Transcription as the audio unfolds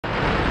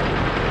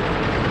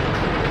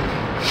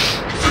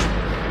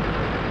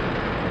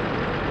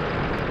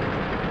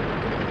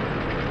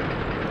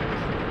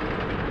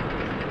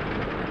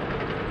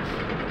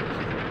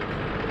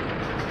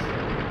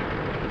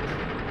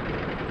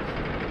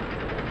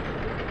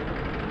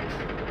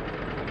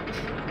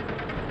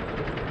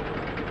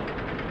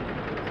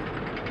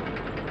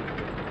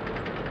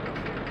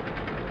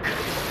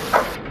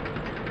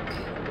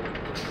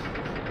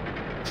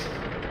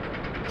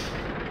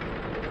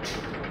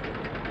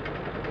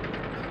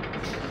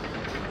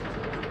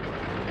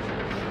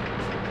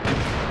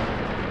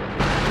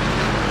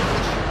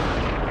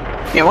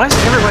Yeah, why is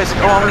everybody's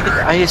like, oh, I'm gonna get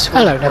the ice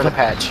Hello, for the Never.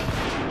 patch?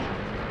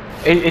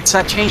 It's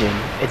not changing.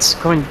 It's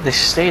going to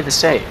stay the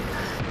same.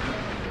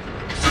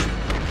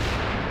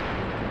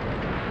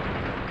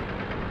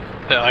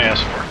 The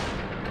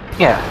IS4.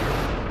 Yeah,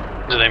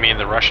 Do they mean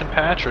the Russian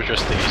patch or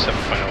just the 7.0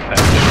 patch?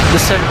 the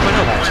 7.0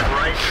 patch.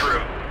 Right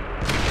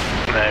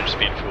through. Nah, I'm just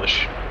being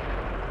foolish.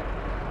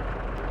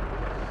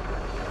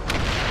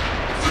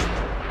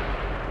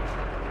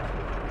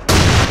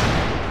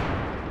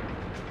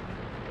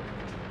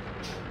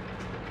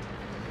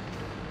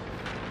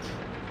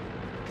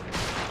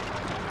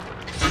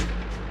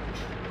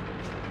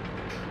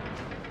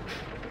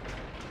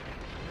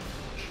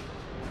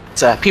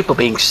 It's people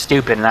being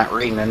stupid and not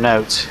reading their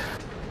notes.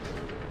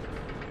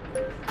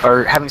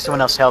 Or having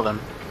someone else tell them.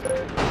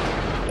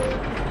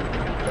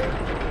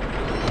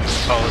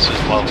 Oh, this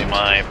is lovely.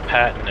 My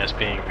Patton is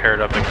being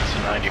paired up against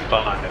a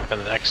 95,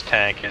 and the next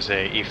tank is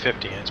a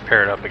E50, and it's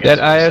paired up against That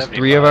a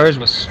IS-3 of 75. ours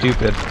was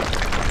stupid.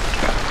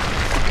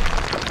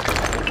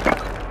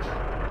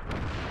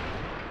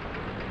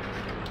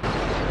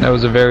 That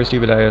was a very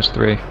stupid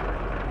IS-3.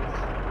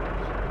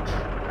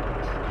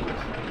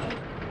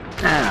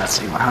 Let's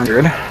see,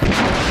 100.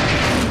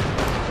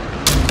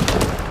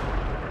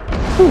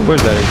 Ooh,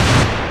 where's that?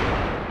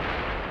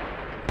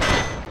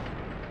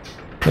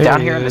 There Down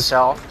he here in the is.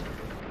 south.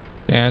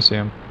 Yeah, I see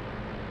him.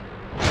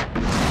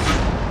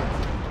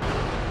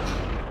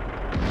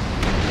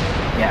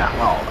 Yeah,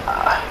 well,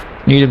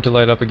 Need him to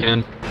light up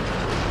again.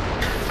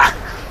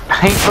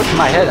 I ain't putting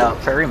my head up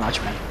very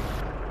much, man.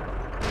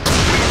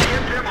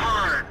 Hit them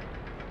hard.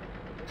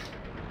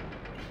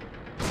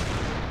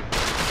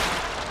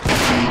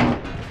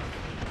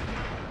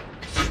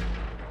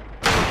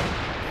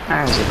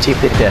 There's a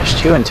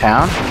TP-2 in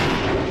town.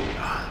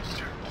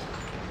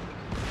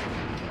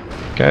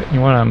 Okay,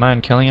 you wanna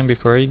mind killing him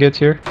before he gets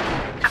here?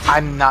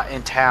 I'm not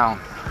in town.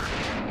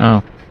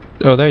 Oh.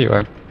 Oh, there you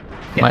are.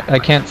 Yeah. I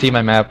can't see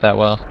my map that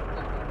well.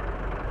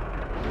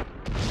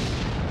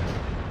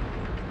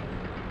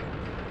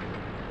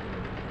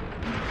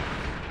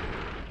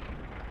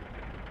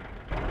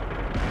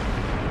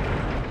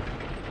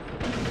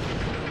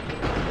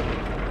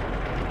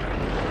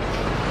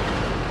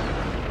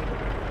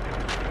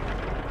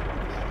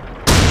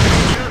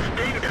 Just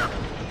dinged him.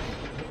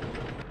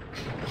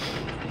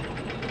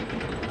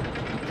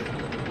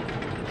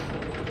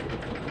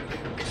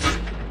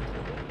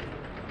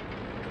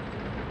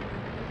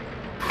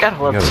 Gotta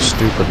You love got a this.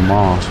 stupid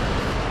moss.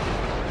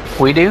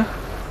 We do?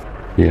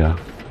 Yeah.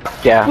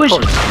 Yeah. Where's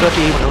of course.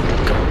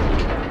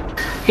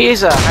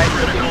 He's a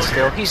hybrid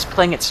still. He's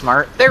playing it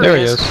smart. There There he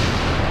he is. is.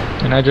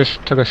 And I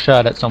just took a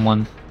shot at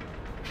someone.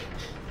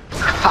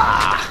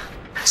 Ha!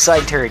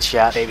 Side turret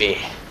shot, baby.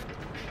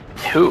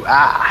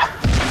 Hoo-ah!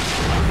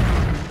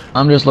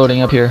 I'm just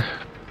loading up here.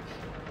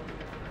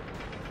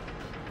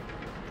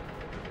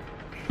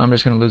 I'm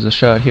just gonna lose a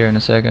shot here in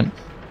a second.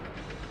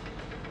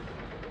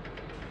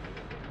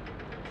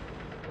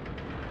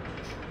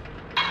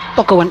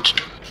 Booker went.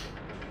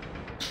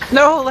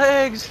 No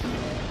legs!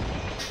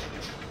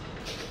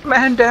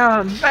 Man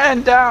down!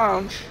 Man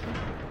down!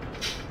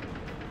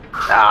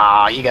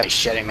 Ah, you gotta be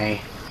shitting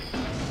me.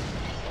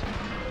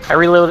 I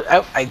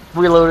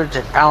reloaded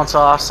to bounce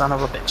off, son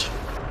of a bitch.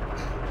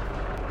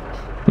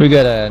 We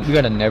got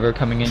a never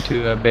coming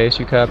into a base,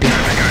 you copy?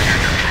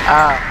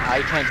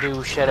 I can't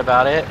do shit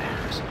about it.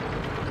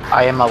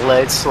 I am a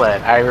lead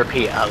sled. I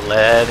repeat, a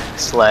lead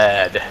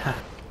sled.